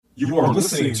You are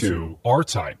listening to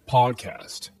R-Type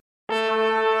Podcast.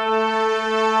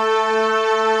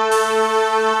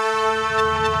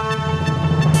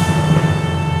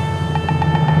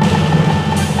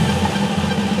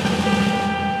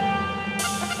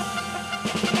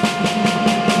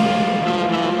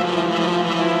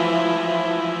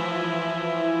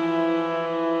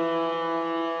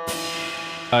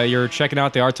 You're checking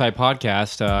out the R-Type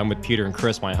Podcast. I'm with Peter and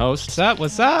Chris, my hosts. What's up?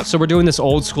 What's up? So we're doing this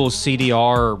old school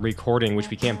CDR recording, which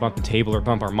we can't bump the table or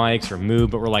bump our mics or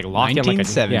move, but we're like locked in like a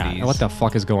 1970s. Yeah, what the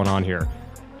fuck is going on here?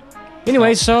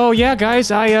 Anyway, so yeah, guys,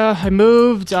 I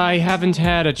moved. I haven't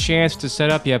had a chance to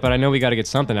set up yet, but I know we got to get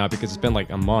something out because it's been like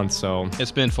a month. So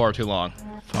It's been far too long.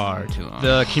 Far too long.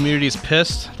 The community's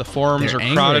pissed. The forums They're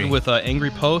are crowded angry. with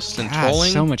angry posts and God,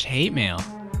 trolling. so much hate mail.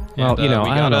 well, And, you know, we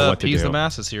I don't know gotta what to appease do. the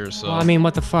masses here. So Well, I mean,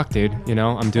 what the fuck, dude? You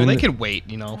know, I'm doing they the, can wait.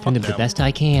 You know, fuck doing the them. best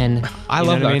I can. I You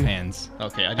know love what our I mean? fans.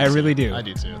 Okay, I really do. I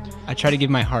do too. I try to give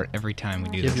my heart every time we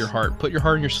do this. Give your heart. Put your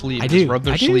heart in your sleeve. I Just do. Rub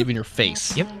their I do. sleeve in your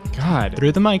face. Yep. God.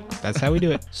 Through the mic. That's how we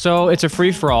do it. So it's a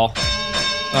free for all.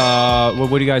 What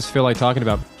do you guys feel like talking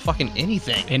about? Fucking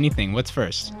anything. Anything. What's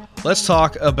first? Let's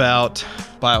talk about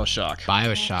BioShock.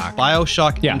 BioShock.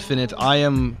 BioShock Yeah. Infinite. I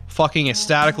am fucking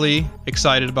ecstatically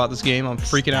excited about this game. I'm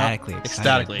freaking out. Ecstatically.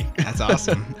 Ecstatically. That's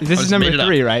awesome. This just is number made it up.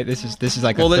 3, right? This is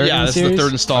like Well, the third yeah, in the this is the series?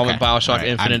 third installment Okay. of BioShock All right.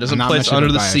 Infinite. I'm Doesn't not place much of a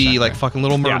under the BioShock sea like guy. fucking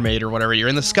Little Yeah. Mermaid or whatever. You're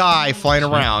in the sky flying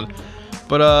around.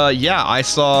 But yeah, I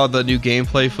saw the new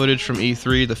gameplay footage from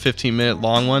E3, the 15-minute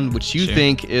long one, which you Sure.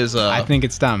 think is I think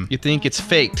it's dumb. you think it's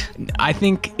faked. I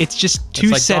think it's just too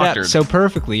like set doctored. up so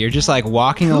perfectly. You're just like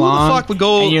walking the along, fuck would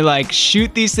go- and you're like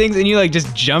shoot these things, and you like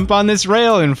just jump on this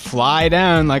rail and fly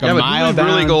down like Yeah, a but mile who would down.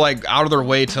 really go like out of their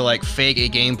way to like fake a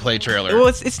gameplay trailer? Well,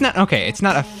 it's not okay. It's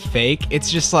not a fake.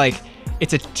 It's just like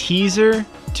it's a teaser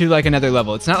to like another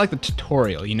level. It's not like the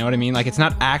tutorial. You know what I mean? Like it's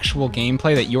not actual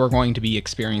gameplay that you're going to be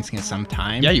experiencing at some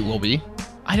time. Yeah, you will be.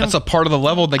 I don't. That's a part of the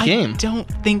level of the game. I don't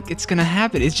think it's gonna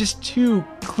happen. It's just too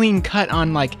clean cut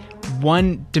on like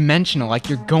one dimensional. Like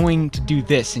you're going to do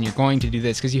this and you're going to do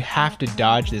this because you have to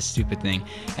dodge this stupid thing.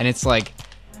 And it's like,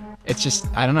 it's just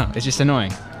I don't know. It's just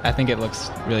annoying. I think it looks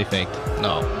really faked.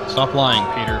 No, stop lying,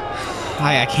 Peter.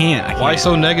 I can't. Why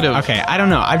so negative? Okay, I don't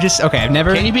know. I've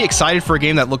never. Can you be excited for a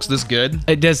game that looks this good?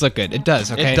 It does look good. It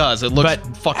does. Okay. It does. It looks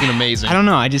But fucking amazing. I don't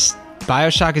know.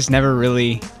 BioShock has never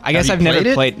really. I guess you I've never played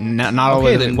it? played not all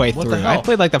Okay, the then way what the through. I hell?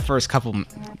 played like the first couple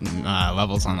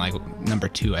levels on like number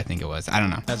 2, I think it was. I don't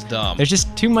know. That's dumb. There's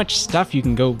just too much stuff you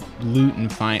can go loot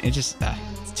and find. It just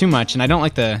it's too much, and I don't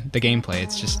like the gameplay.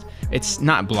 It's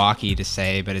not blocky to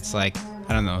say, but it's like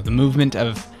I don't know the movement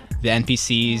of the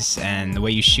NPCs and the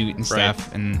way you shoot and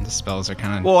stuff, and the spells are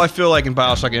kind of. Well, I feel like in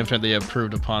BioShock Infinite they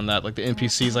improved upon that. Like the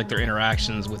NPCs, like their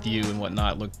interactions with you and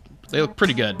whatnot, they look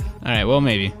pretty good. All right, well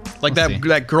maybe. Like We'll see.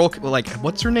 that girl, like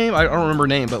what's her name? I don't remember her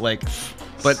name, but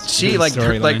she Good like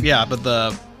storyline. yeah, but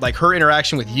the like her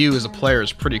interaction with you as a player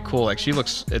is pretty cool. Like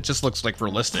it just looks like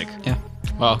realistic. Yeah.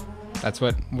 Well, that's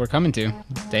what we're coming to.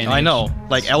 Day and I age. know,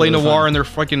 like It's Ellie really Noir fun. and their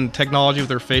fucking technology with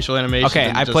their facial animation.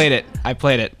 Okay, I played it. I Okay,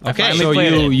 finally So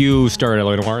played it. you started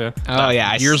Ellie Noir, yeah? Oh yeah,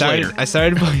 I Years started, later. I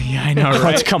started playing. Yeah, I know,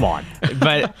 right? Come on.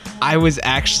 But I was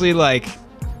actually like,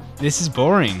 this is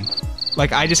boring.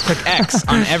 Like I just click X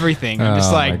on everything. I'm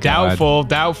just Oh, my like God.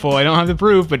 doubtful. I don't have the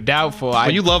proof, but doubtful.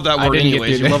 But you love that word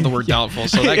anyways. You love the word doubtful,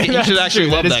 so that, you should actually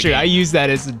love that is that true. game. I use that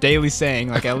as a daily saying,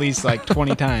 like at least like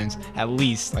 20 times, at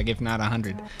least, like if not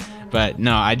 100. But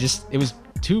no, it was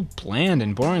too bland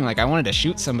and boring. Like I wanted to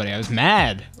shoot somebody. I was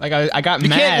mad. Like I got You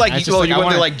mad. can't, like, I was you- just you I went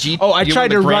to, wanted- like, G- Oh, I you tried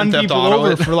went to to run Grand Theft people Auto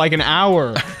over it. for like an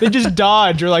hour. They just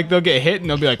dodge, or like they'll get hit and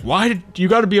they'll be like, "Why did you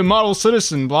got to be a model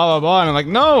citizen?" Blah blah blah. And I'm like,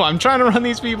 "No, I'm trying to run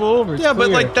these people over." It's Yeah, but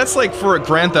clear." like that's like for a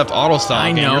Grand Theft Auto style I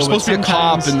game. know. You're supposed to be a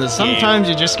cop in this game. Sometimes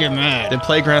you just get mad. Then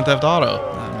play Grand Theft Auto.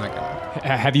 I'm not gonna.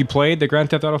 Have you played the Grand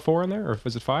Theft Auto 4 in there, or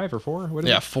was it 5 or 4? What is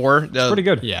Yeah, it? 4. Pretty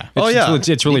good. Yeah. Oh It's-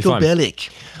 yeah, it's really fun. Bellic.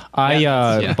 I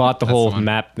Yeah, bought the that's whole the one.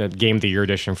 map, the Game of the Year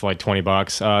edition for like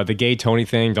 $20. The Gay Tony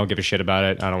thing, don't give a shit about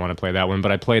it. I don't want to play that one.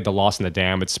 But I played the Lost in the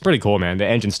Dam. It's pretty cool, man. The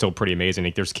engine's still pretty amazing.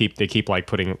 They keep like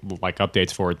putting like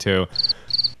updates for it too.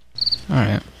 All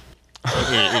right.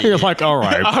 You're like, all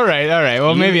right. All right.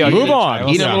 Well, maybe I'll move give it a on. try.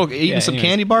 We'll see. Eating some anyways.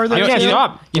 candy bar there. I can't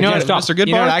stop. You know I what, can't stop. Mr. Goodbar?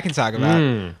 You know what I can talk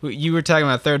about? You were talking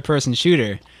about third-person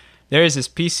shooter. There is this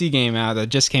PC game out that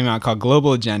just came out called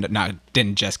Global Agenda. No, it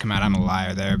didn't just come out. I'm a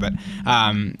liar there, but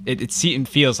it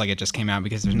feels like it just came out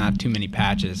because there's not too many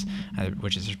patches,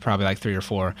 which is probably like 3 or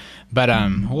 4. But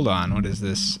hold on, what is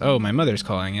this? Oh, my mother's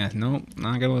calling. Yeah, nope,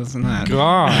 not gonna listen to that.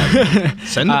 God.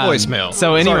 Send the voicemail.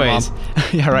 So, Sorry, anyways, Mom.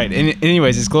 yeah, right.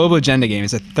 Anyways, this Global Agenda game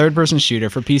is a third-person shooter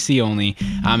for PC only.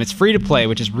 It's free to play,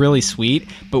 which is really sweet.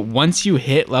 But once you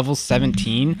hit level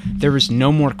 17, there is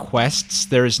no more quests.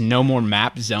 There is no more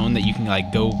map zone that you can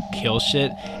like go kill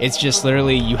shit. It's just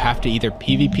literally you have to either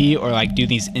PvP or like do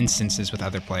these instances with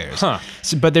other players. So,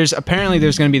 but there's going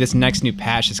to be this next new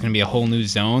patch. It's going to be a whole new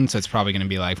zone. So it's probably going to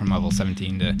be like from level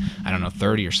 17 to I don't know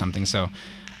 30 or something. So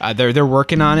they're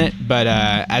working on it. But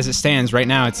as it stands right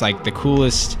now, it's like the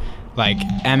coolest like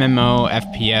MMO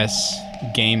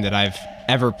FPS game that I've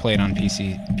ever played on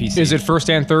PC. Is it first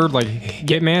and third like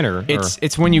Hitman or?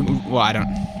 It's when you I don't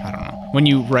know. When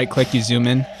you right click, you zoom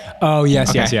in. Oh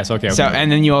yes. Okay. So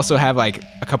and then you also have like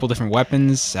a couple different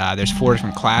weapons. There's 4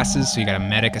 different classes. So you got a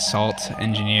medic, assault,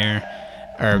 engineer,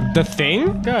 or The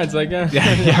Thing? God, it's like yeah,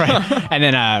 right. And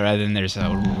then there's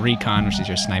a recon, which is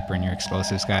your sniper and your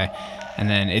explosives guy. And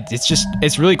then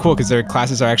it's really cool because their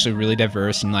classes are actually really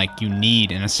diverse, and like you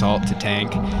need an assault to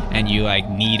tank, and you like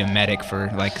need a medic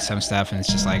for like some stuff, and it's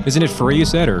just like. Isn't it free? You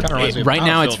said or right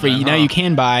now it's free. Now you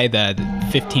can buy the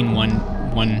 15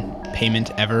 one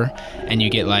payment ever, and you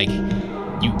get like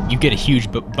you get a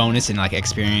huge bonus in like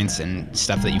experience and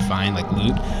stuff that you find like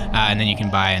loot, and then you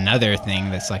can buy another thing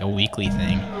that's like a weekly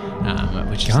thing,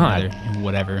 which is another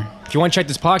whatever. If you want to check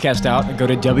this podcast out, go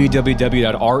to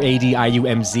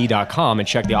www.radiumz.com and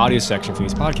check the audio section for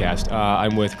this podcast.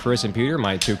 I'm with Chris and Peter,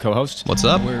 my 2 co-hosts. What's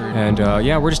up? And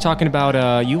we're just talking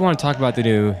about, you want to talk about the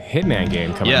new Hitman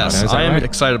game coming out. Yes, I am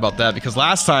excited about that because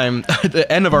last time, at the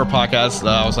end of our podcast,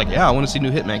 I was like, yeah, I want to see a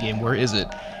new Hitman game. Where is it?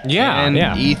 Yeah, and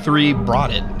yeah. E3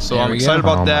 brought it. So There I'm we excited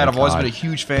go. about that. I've always God. been a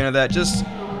huge fan of that.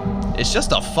 It's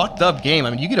just a fucked up game. I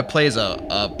mean, you get to play as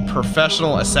a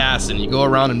professional assassin. You go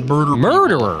around and murder people.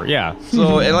 Murderer, yeah.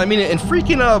 So, and I mean, and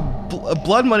freaking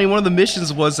Blood Money, one of the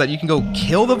missions was that you can go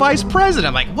kill the vice president.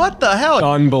 I'm like, what the hell?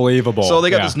 Unbelievable. So they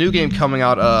got Yeah. this new game coming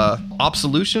out,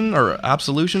 Absolution,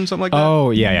 something like that.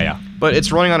 Oh, yeah. But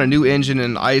it's running on a new engine,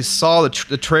 and I saw the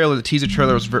trailer, the teaser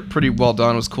trailer was pretty well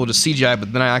done. It was cool, just CGI,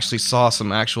 but then I actually saw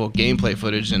some actual gameplay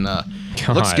footage, and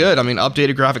looks good. I mean,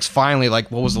 updated graphics finally,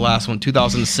 like, what was the last one,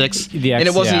 2006? And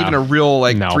it wasn't even a real,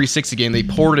 like, 360 game. They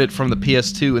ported it from the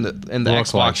PS2 and the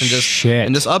Looks Xbox like shit.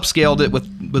 and just upscaled it with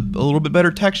a little bit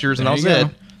better textures, and that was There you it.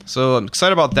 go. So I'm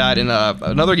excited about that. And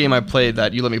another game I played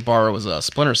that you let me borrow was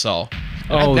Splinter Cell.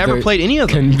 I've never the played any of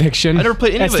them. Conviction. I never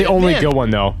played any That's of it. the only Man. good one,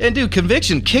 though. And dude,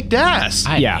 Conviction kicked ass.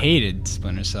 I Yeah. hated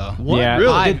Splinter Cell. What? Yeah,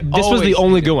 Really? this was the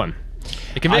only good one.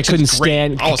 I couldn't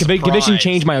stand. I was Conviction surprised.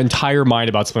 changed my entire mind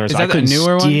about Splinter Is Cell. that I the couldn't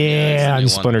newer one? Yeah, it's the stand new one.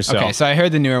 Splinter Cell. Okay, so I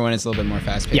heard the newer one is a little bit more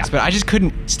fast-paced, Yeah. but I just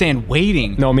couldn't stand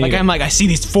waiting. No, me Like either. I'm like, I see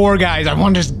these 4 guys, I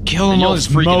want to just kill them all, You'll just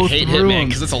freaking mow hate through Hitman them.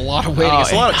 because it's a lot of waiting.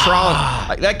 It's a lot of trial.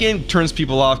 Like, that game turns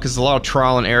people off because it's a lot of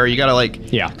trial and error. You gotta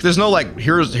like, Yeah. There's no like,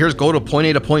 here's go to point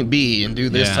A to point B and do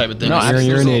this Yeah. type of thing. No, There's-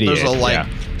 you're an there's a- idiot. There's a like Yeah.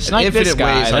 Snipe infinite this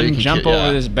guy, ways how you then can jump kill- over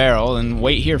yeah. this barrel and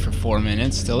wait here for 4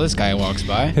 minutes till this guy walks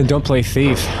by. And don't play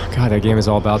Thief. God, that game is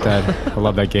all about that. I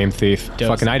love that game, Thief.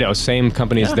 Fucking Eidos, same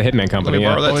company as the Hitman company. Let me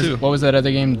borrow Yeah. that too. What was that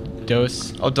other game?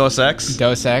 Dos Deus Ex.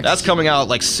 Deus Ex? That's coming out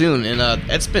like soon, and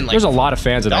it's been like There's a lot of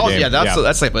fans of that game.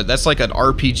 that's like an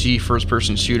RPG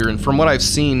first-person shooter, and from what I've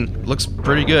seen, looks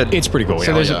pretty good. It's pretty cool. So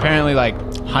yeah. there's yeah. apparently like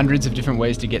hundreds of different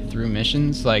ways to get through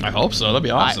missions. Like I hope so. That'd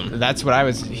be awesome. that's what I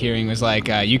was hearing was like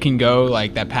you can go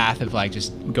like that path of like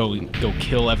just go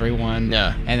kill everyone.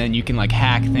 Yeah. And then you can like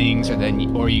hack things,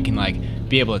 or you can like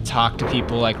be able to talk to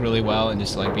people like really well and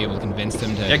just like be able to convince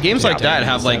them to. Yeah, games like to that do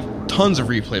have stuff. like tons of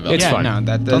replay value. It's yeah, fun. no,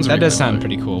 that Tons of does replay sound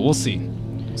value. pretty cool. We'll see.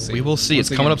 We will see. It's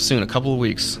Once coming again. up soon, a couple of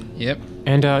weeks. Yep.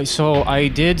 And so I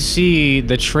did see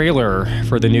the trailer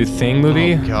for the new Thing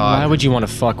movie. Oh, God. Why would you want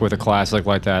to fuck with a classic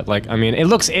like that? Like, I mean, it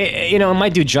looks, it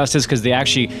might do justice because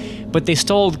but they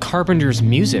stole Carpenter's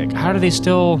music. How do they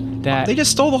steal that? They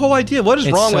just stole the whole idea. What is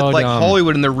It's wrong so with like dumb.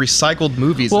 Hollywood and their recycled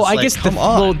movies? Well, It's I like, guess come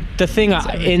on. the thing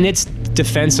in its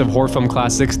defense of horror film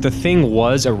classics, the Thing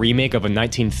was a remake of a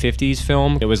 1950s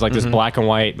film. It was like this black and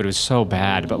white, but it was so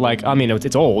bad. But like, I mean,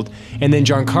 it's old. And then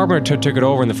John Carpenter took it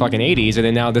over in the fucking 80s, and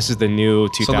then now this is the new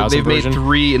 2000 So they've version. made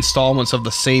 3 installments of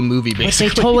the same movie, But they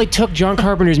basically. totally took John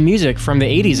Carpenter's music from the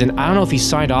 80s, and I don't know if he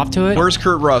signed off to it. Where's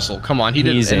Kurt Russell? Come on, he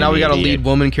didn't. He's And now an we got a idiot. lead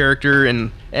woman character,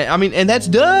 and I mean, and that's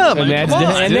dumb. I mean, And come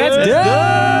on, that's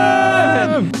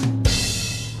dumb.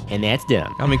 And that's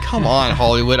dumb. I mean, come on,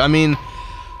 Hollywood. I mean,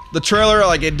 The trailer,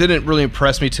 like, it didn't really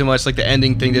impress me too much. Like, the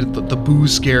ending thing, the boo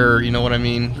scare, you know what I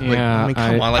mean? Like, Yeah, I mean,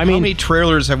 come on. Like, how many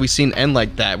trailers have we seen end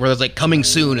like that? Where there's, like, coming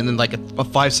soon, and then, like, a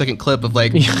 5-second clip of,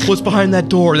 like, what's behind that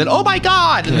door? And then, oh my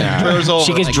god! And then the trailer's over.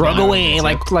 She gets like, drug away,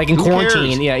 like in Who quarantine.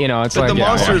 cares? Yeah, you know, it's But like the yeah,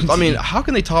 monsters, I mean, how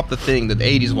can they top the thing, the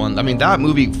 80s one? I mean, that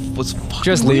movie was fucking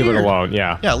just leave it weird. alone.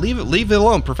 Yeah. Yeah, leave it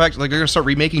alone. Perfect. Like, they're gonna start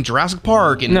remaking Jurassic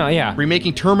Park and No, yeah.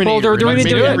 remaking Terminator. Well, they're and remaking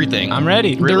remaking it. everything. I'm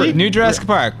ready. Really? New Jurassic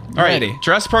Park. All right, Ready.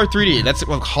 Jurassic Park 3D. That's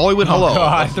well, Hollywood. Hello. Oh,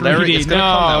 God, That's very- 3D. it's gonna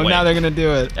come that No, way. now they're gonna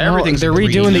do it. Everything's they're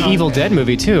 3D. redoing the Evil Dead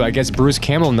movie too. I guess Bruce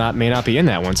Campbell may not be in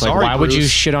that one. It's like, Sorry, why would you Bruce.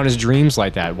 shit on his dreams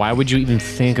like that? Why would you even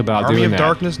think about Army doing of that?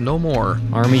 Darkness, no more.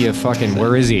 Army of fucking,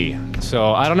 where is he?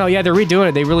 So I don't know. Yeah, they're redoing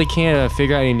it. They really can't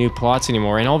figure out any new plots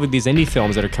anymore. And all of these indie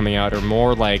films that are coming out are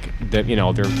more like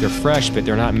they're fresh, but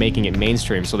they're not making it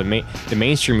mainstream. So the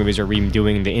mainstream movies are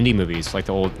redoing the indie movies, like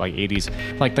the old like 80s,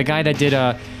 like the guy that did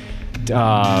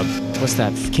what's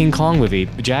that King Kong movie?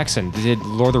 Jackson did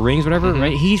Lord of the Rings, whatever,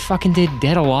 right? He fucking did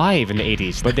Dead Alive in the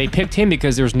 80s, but they picked him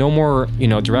because there's no more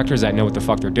directors that know what the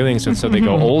fuck they're doing. So they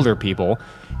go older people,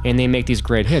 and they make these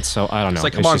great hits. So I don't know. It's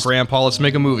like, come on, Grandpa, let's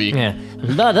make a movie. Yeah,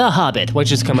 the Hobbit,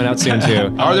 which is coming out soon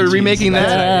too. Are they remaking that?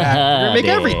 The Remake Hobbit.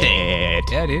 everything.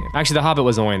 Yeah, dude. Actually, The Hobbit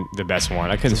was only the best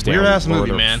one. I couldn't stand weird-ass Lord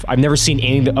movie, of- man. I've never seen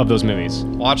any of those movies.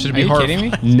 Watch it to Are be you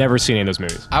horrifying. kidding me? Never seen any of those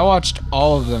movies. I watched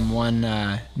all of them one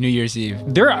New Year's Eve.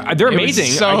 They're was amazing.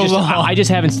 so I just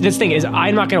haven't. This thing is,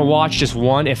 I'm not gonna watch just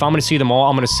one. If I'm gonna see them all,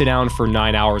 I'm gonna sit down for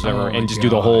 9 hours ever Oh my and just do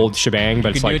the God. whole shebang. But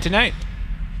You it's can do like, it tonight.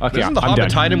 okay, Isn't the I'm Hobbit done.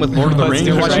 tied in with Lord of the Let's Rings?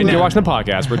 do it You're right watching, now. you're watching the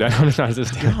podcast. We're done.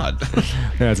 God.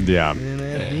 That's dumb.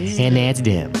 And that's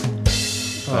dumb.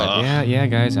 But yeah,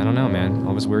 guys. I don't know, man.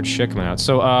 All this weird shit coming out.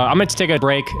 So I'm gonna take a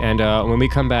break, and when we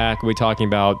come back, we'll be talking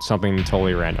about something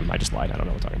totally random. I just lied. I don't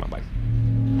know what we're talking about. Bye.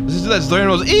 This is that's Larry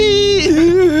knows.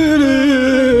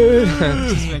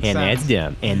 And that's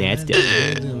dumb. And that's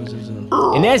dumb.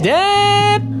 And that's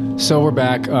dumb. So we're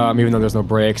back. Even though there's no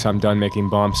breaks, I'm done making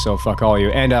bumps. So fuck all you.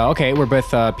 And okay, we're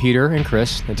with Peter and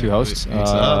Chris, the two hosts.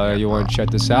 You want to check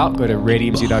this out? Go to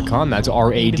radiumz.com. That's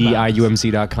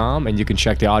radiumz.com, and you can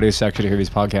check the audio section to hear these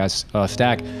podcasts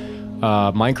stack.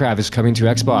 Minecraft is coming to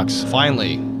Xbox.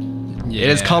 Finally. It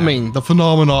is coming. The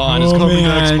phenomenon is coming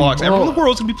man. to Xbox. Everyone in the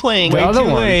world's gonna be playing. The other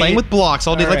one. Playing with blocks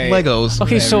all day like Alright. Legos.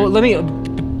 Okay, so let me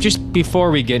just before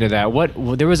we get into that,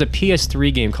 there was a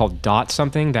PS3 game called Dot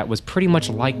something that was pretty much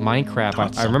like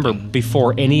Minecraft. I remember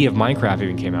before any of Minecraft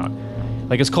even came out.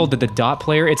 Like it's called the Dot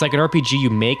Player. It's like an RPG you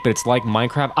make, but it's like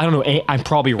Minecraft. I don't know. I'm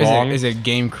probably wrong. Is it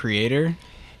game creator?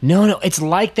 No, it's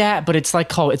like that, but it's like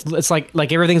called it's like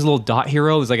everything's a little Dot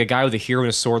Hero. There's like a guy with a hero and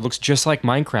a sword. Looks just like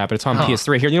Minecraft, but it's on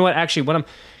PS3. Here, you know what? Actually, what I'm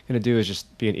gonna do is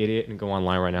just be an idiot and go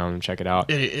online right now and check it out.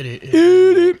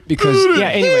 Because yeah.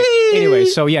 Anyway.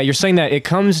 So yeah, you're saying that it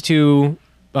comes to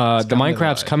the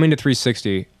Minecraft's live. coming to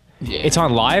 360. Yeah. It's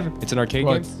on live. It's an arcade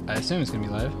Well, game. I assume it's gonna be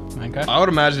live. Minecraft. I would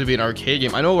imagine it'd be an arcade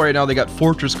game. I know right now they got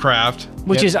Fortress Craft.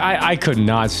 Which is I could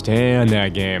not stand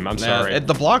that game. I'm Man, sorry.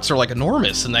 the blocks are like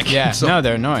enormous in that game. Yeah, so no,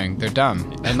 they're annoying. They're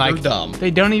dumb. And like, They're dumb.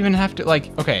 They don't even have to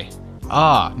like. Okay.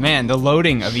 Ah, man, the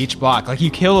loading of each block. Like you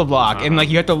kill a block, and like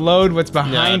you have to load what's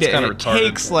behind it's it. And kinda it retarded.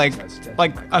 takes like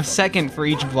a second for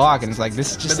each block, and it's like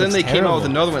this is just. But then they looks came out with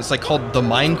terrible. another one. It's like called the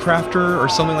Minecrafter or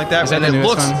something like that. Is that and the it newest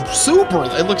looks one? super.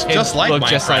 It looks just like looked Minecraft.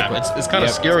 just like- it's kind of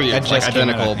Yep. scary. That It's like just came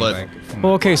out, I identical, think, but like, from-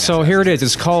 Well, okay, so here it is.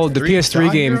 It's called the 3D PS3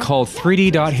 Dot game Hero? called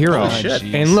 3D Dot Hero. Oh, shit.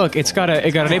 And look, it got an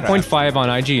 8.5 on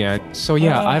IGN. So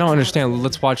yeah, I don't understand.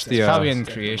 Let's watch the. Probably in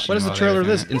creation. what is the mode, trailer of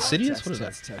this? everything. Insidious? What is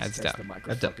that? That's dumb.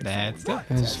 That's dumb.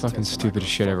 This is fucking stupidest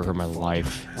shit I ever heard in my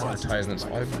life. advertisements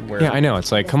everywhere. Yeah, I know.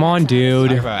 It's like, come on, dude.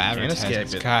 Talk about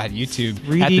advertisements. skip it. God, YouTube.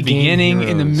 3D At the game beginning,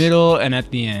 in the heroes. middle, and at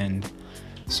the end.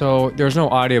 So there's no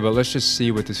audio, but let's just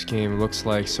see what this game looks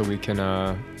like so we can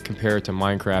compare it to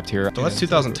Minecraft here. So that's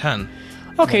 2010.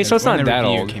 Okay, so it's When not the that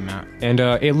review old. Came out. And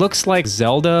it looks like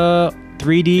Zelda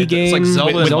 3D game like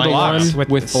Zelda with with blocks. with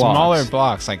blocks. Smaller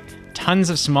blocks, like tons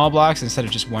of small blocks instead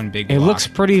of just one big It block. looks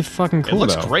pretty fucking cool It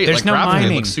looks though. great. There's like, no graphically,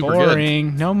 mining. It looks super good.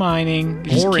 Boring. No mining. You're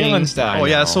just Boring. killing stuff. Oh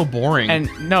yeah, it's so boring. And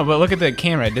no, but look at the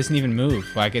camera. It doesn't even move.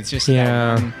 Like it's just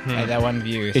Yeah. that one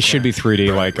view. It should be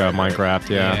 3D like Minecraft,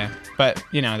 yeah. But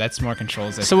you know, that's more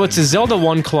controls. that So it's a can- Zelda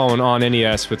 1 clone on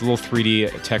NES with little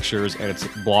 3D textures and it's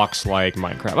blocks like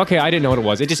Minecraft. Okay, I didn't know what it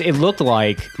was. It looked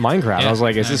like Minecraft. Yeah, I was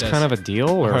like, is no, it this does. kind of a deal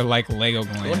or? or like Lego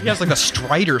going. He has like a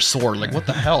Strider sword. Like what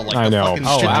the hell? Like I the know. fucking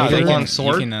Oh, shit wow, big you long can-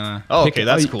 sword. you can, oh, okay,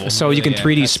 that's cool. So you can Yeah,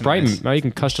 3D that's sprite nice. now you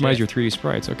can customize Shit. your 3D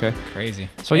sprites. Okay. Crazy.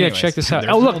 So yeah, Anyways, check this out.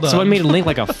 there's Oh look, Zelda. someone made a link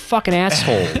like a fucking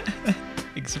asshole,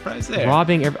 Big surprise there.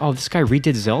 robbing. Oh, this guy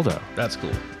redid Zelda. That's cool.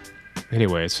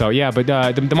 Anyway, so yeah, but the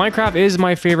Minecraft is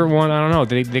my favorite one. I don't know.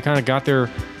 They kind of got their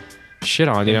shit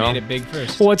on, you They know? made it big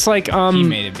first. Well, it's like He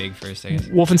made it big first, I guess.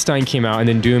 Wolfenstein came out and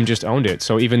then Doom just owned it.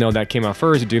 So even though that came out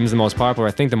first, Doom's the most popular.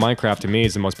 I think the Minecraft to me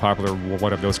is the most popular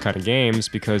one of those kind of games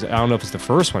because I don't know if it's the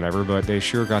first one ever, but they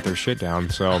sure got their shit down.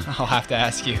 So I'll have to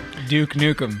ask you. Duke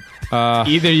Nukem.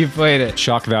 Either you played it.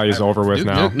 shock value's over with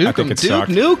now. I think it Duke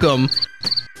sucked. Nukem.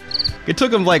 It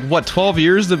took him like what 12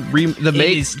 years to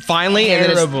make is finally,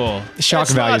 terrible. and then Shock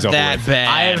it's value's not over that with. bad.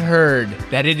 I have heard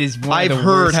that it is one I've of the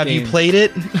heard. worst Have you games. played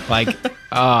it? Like,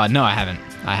 no, I haven't.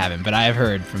 But I have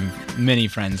heard from many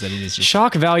friends that it is just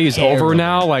Shock value's over terrible.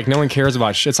 now. Like no one cares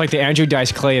about shit. It's like the Andrew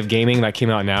Dice Clay of gaming that came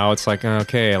out now. It's like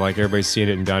okay, like everybody's seen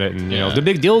it and done it, and you know Yeah. the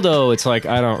big dildo. It's like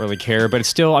I don't really care, but it's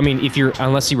still. I mean, if you're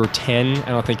unless you were 10, I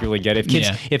don't think you really get it. If kids,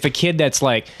 Yeah. if a kid that's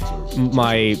like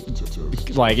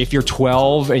if you're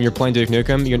 12 and you're playing Duke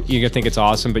Nukem, you're gonna think it's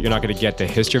awesome, but you're not gonna get the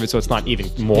history of it, so it's not even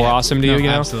more awesome to you. No, You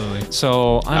know, absolutely.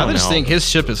 So I don't I just know. think his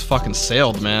ship has fucking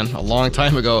sailed, man. A long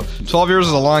time ago. 12 years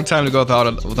is a long time to go without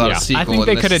Yeah. a sequel. I think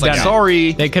they and could it's have like, done sorry.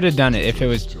 it. They could have done it if it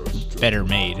was better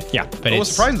made. Yeah. But It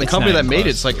was surprising. The company that made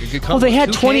it's like a good company. Well, they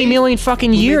had 20 million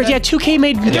fucking years. that? Yeah, 2K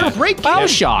made They're great.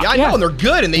 Bioshock. Yeah, I know, and they're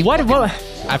good. And they What? fucking- What?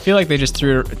 I feel like they just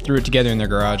threw it together in their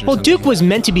garage. Or Well, something. Duke was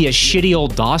meant to be a shitty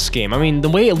old DOS game. I mean, the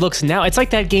way it looks now, it's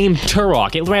like that game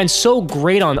Turok. It ran so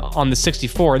great on the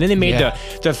 64, and then they made Yeah.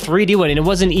 the 3D one, and it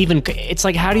wasn't even. It's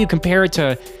like, how do you compare it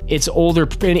to its older?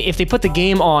 And if they put the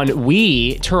game on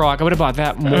Wii Turok, I would have bought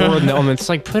that more than. It's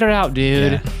like, put it out,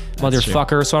 dude. Yeah.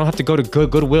 Motherfucker, so I don't have to go to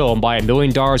Goodwill and buy $1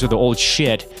 million worth of old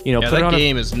shit. You know, Yeah, put it that on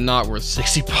game is not worth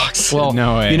 $60. well,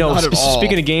 No way. you know, Not at all.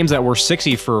 speaking of games that were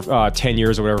 60 for 10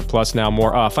 years or whatever, plus now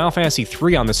more, Final Fantasy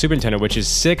 3 on the Super Nintendo, which is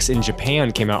 6 in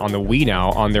Japan, came out on the Wii now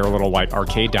on their little like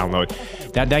arcade download.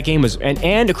 That game was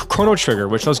and Chrono Trigger,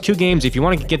 which those two games, if you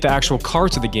want to get the actual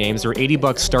carts of the games, they're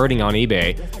 $80 starting on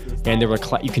eBay. And they were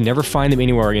like, you can never find them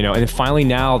anywhere, you know. And then finally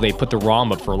now they put the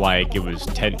ROM up for like it's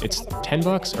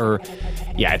 $10 or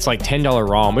yeah, it's like $10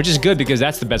 ROM, which is good because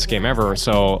that's the best game ever.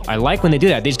 So I like when they do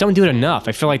that. They just don't do it enough.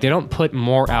 I feel like they don't put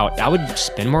more out. I would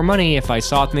spend more money if I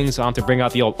saw things. I don't have to bring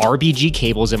out the old RBG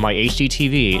cables in my HD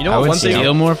TV. You know I what? would One thing.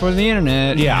 steal more for the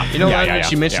internet. Yeah. You know, yeah, when yeah,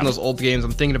 you mentioned yeah. those old games,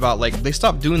 I'm thinking about like they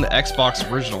stopped doing the Xbox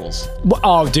originals.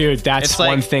 Oh, dude, that's It's like-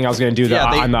 one thing I was gonna do that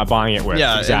Yeah, they- I'm not buying it with.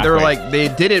 Yeah, exactly. and they're like they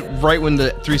did it right when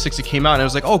the 360 came out, and it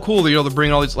was like, oh, cool. You know, they're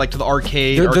bringing all these like to the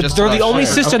arcade. They're, or the, just they're to, the only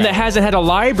share. system Okay. that hasn't had a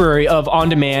library of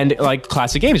on-demand like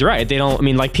classic games, right? They don't. I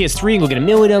mean, like PS3 will get a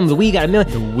million of them. The Wii got a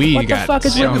million. Wii what got the fuck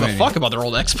is so with I don't give a many. fuck about their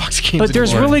old Xbox games. But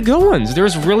there's anymore. really good ones.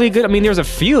 There's really good. I mean, there's a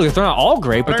few. They're not all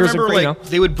great, but I there's a remember great. like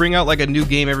they would bring out like a new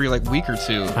game every like week or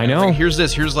two. I know. Like, here's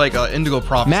this. Here's like Indigo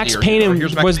Prophecy. Max or Payne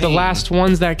here's Max was the Payne. last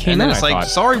ones that came And then out. it's I like, thought.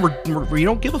 sorry, we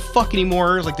don't give a fuck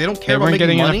anymore. Like they don't care They about weren't making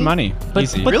getting money. enough money. But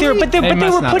Easy. but, Really? they They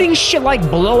must were not putting have. shit like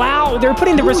Blowout. They were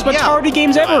putting the most yeah. retarded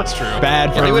games ever. That's true.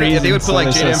 Bad for They a would, reason. they would put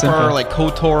like so Jade simple. Empire or like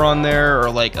KOTOR on there or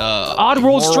like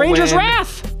Oddworld Stranger's Morrowind.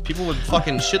 Wrath. People would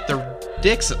fucking shit their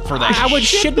dicks for that. I would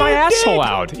shit. shit my asshole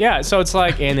out. Yeah, so it's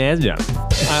like, and then yeah.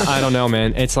 I don't know,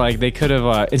 man. It's like they could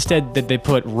have instead that they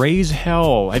put Raise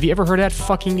Hell. Have you ever heard of that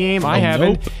fucking game? I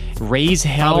haven't. Raise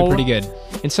Hell. Probably pretty good.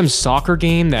 It's some soccer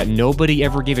game that nobody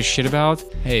ever gave a shit about.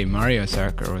 Hey, Mario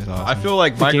Soccer was awesome. I feel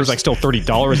like The game's Microsoft. like still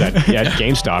 $30 at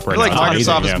GameStop right I feel like now. It's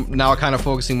Microsoft amazing, is now kind of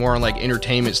focusing more on like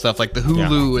entertainment stuff, like the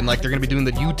Hulu, and like they're gonna be doing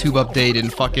the YouTube update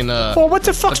and fucking. Well, what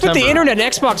the fuck's with the September.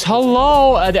 internet? Xbox,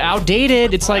 hello,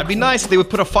 outdated. It's like That'd be nice if they would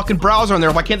put a fucking browser on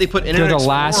there. Why can't they put they're Internet the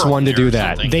last Explorer one to on do there or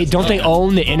that. something? They don't they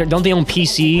own the internet? Don't they own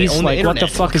PCs? own the Like what the internet.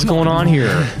 fuck is going on here?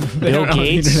 They Bill don't own the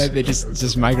Gates. internet, They just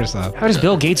Microsoft. How does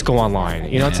Bill Gates go online?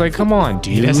 You know, it's like, come on,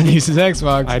 dude. He doesn't use his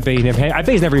Xbox. I bet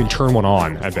he's never even turned one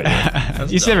on. I bet.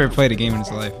 He's never played a game in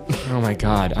his life. Oh my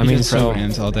god. I He mean, just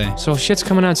programs all day. so shit's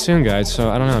coming out soon, guys. So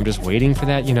I don't know. I'm just waiting for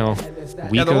that. You know,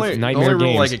 week Yeah, the of only nightmare real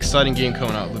games. like exciting game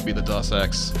coming out would be the Dos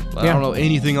Ex. I Yeah. don't know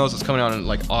anything else that's coming out in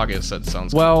like August. That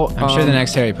sounds. well, I'm sure the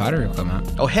next Harry Potter will come out.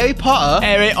 Oh, Harry Potter.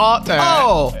 Harry Potter.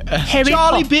 Oh, Harry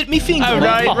Charlie Potter. bit me finger. Oh,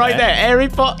 right there. Harry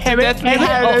Potter. Deathly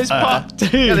Hallows Part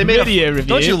 2. Yeah, they made video a, review.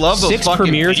 Don't you love those 6 fucking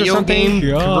premieres or video something?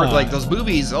 game God. like those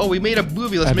movies? Oh, we made a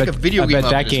movie. Let's I make bet, a video I game. bet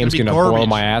of that it. game's It's gonna be blow garbage.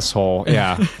 my asshole.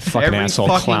 Yeah, fucking Every asshole,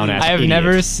 fucking- clown ass. I have idiot.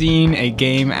 never seen a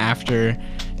game after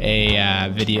a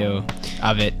video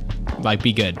of it like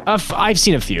be good. I've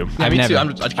seen a few. Yeah, I've me never. too.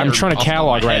 I can't I'm trying to off the top of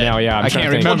catalog my right head. now. Yeah, I'm I trying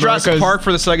can't to think. Well, remember. Jurassic because- Park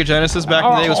for the Sega Genesis back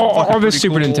in the day was fucking or the pretty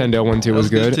Super cool. Nintendo one too was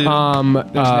That was good. good,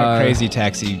 too. There's no crazy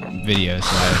taxi videos.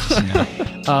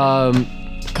 So I just,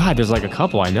 God, there's like a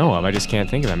couple I know of. I just can't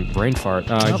think of them. Brain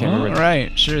fart. I can't remember.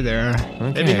 Right, sure there are.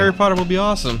 Okay. Maybe Harry Potter will be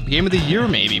awesome. Game of the year,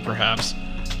 maybe, perhaps.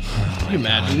 Can you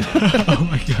imagine? Oh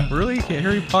my god. Really?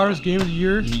 Harry Potter's game of the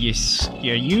year? Yes,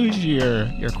 you use your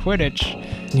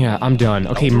Quidditch. Yeah, I'm done.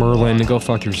 Okay, Merlin, go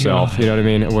fuck yourself. You know what I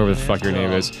mean? Whatever the fuck your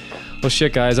name is. Well,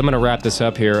 shit, guys, I'm going to wrap this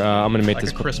up here. I'm going to make Like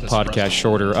this a Christmas podcast present.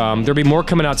 shorter. There'll be more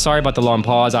coming out. Sorry about the long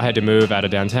pause. I had to move out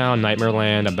of downtown, Nightmare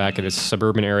Land. I'm back in this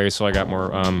suburban area, so I got more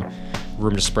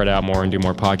room to spread out more and do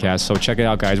more podcasts. So check it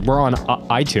out, guys. We're on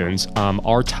iTunes,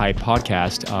 R-Type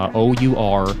Podcast,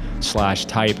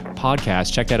 OUR/Type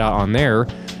Podcast. Check that out on there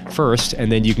first,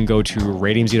 and then you can go to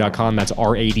radiumz.com. That's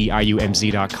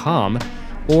RADIUMZ.com.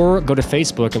 Or go to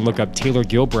Facebook and look up Taylor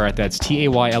Gilbreth. That's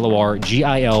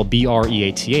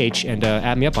TaylorGilbreath, and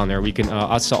add me up on there. We can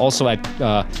also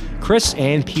add Chris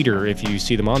and Peter if you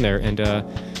see them on there, and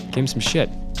give them some shit.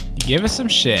 Give us some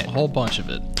shit. A whole bunch of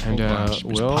it. And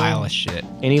Will, Pile of shit.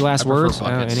 any last I prefer words?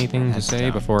 buckets. Anything to Hands say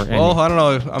down. before? Well, I don't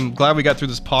know. I'm glad we got through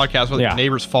this podcast with Yeah.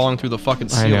 neighbors falling through the fucking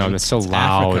I ceiling. know that's so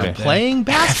loud. Africa. Playing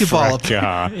basketball up there.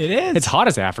 Africa. It is. It's hot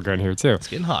as Africa in here too. It's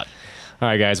getting hot. All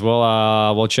right, guys.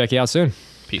 We'll check you out soon.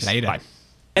 Peace. Later. Bye.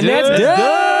 And that's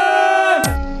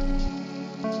done.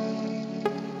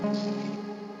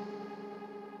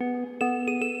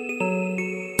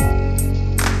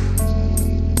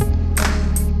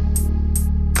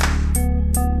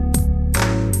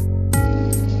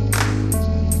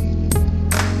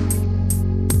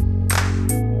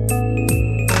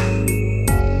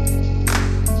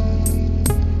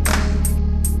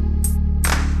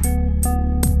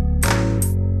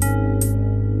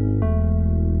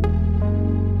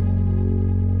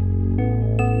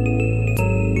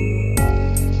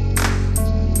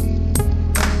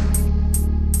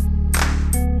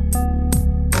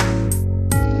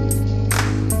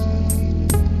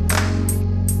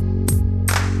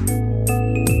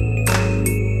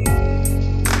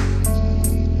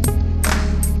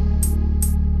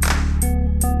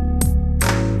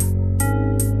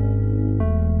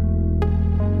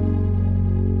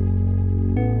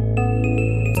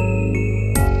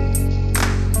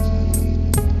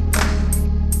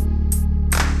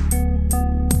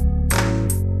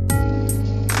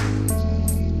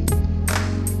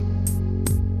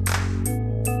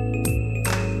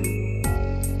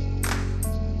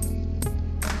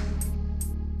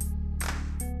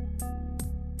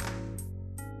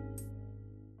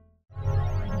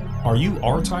 Are you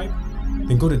R-Type?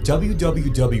 Then go to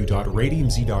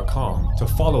www.radiumz.com to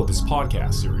follow this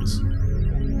podcast series.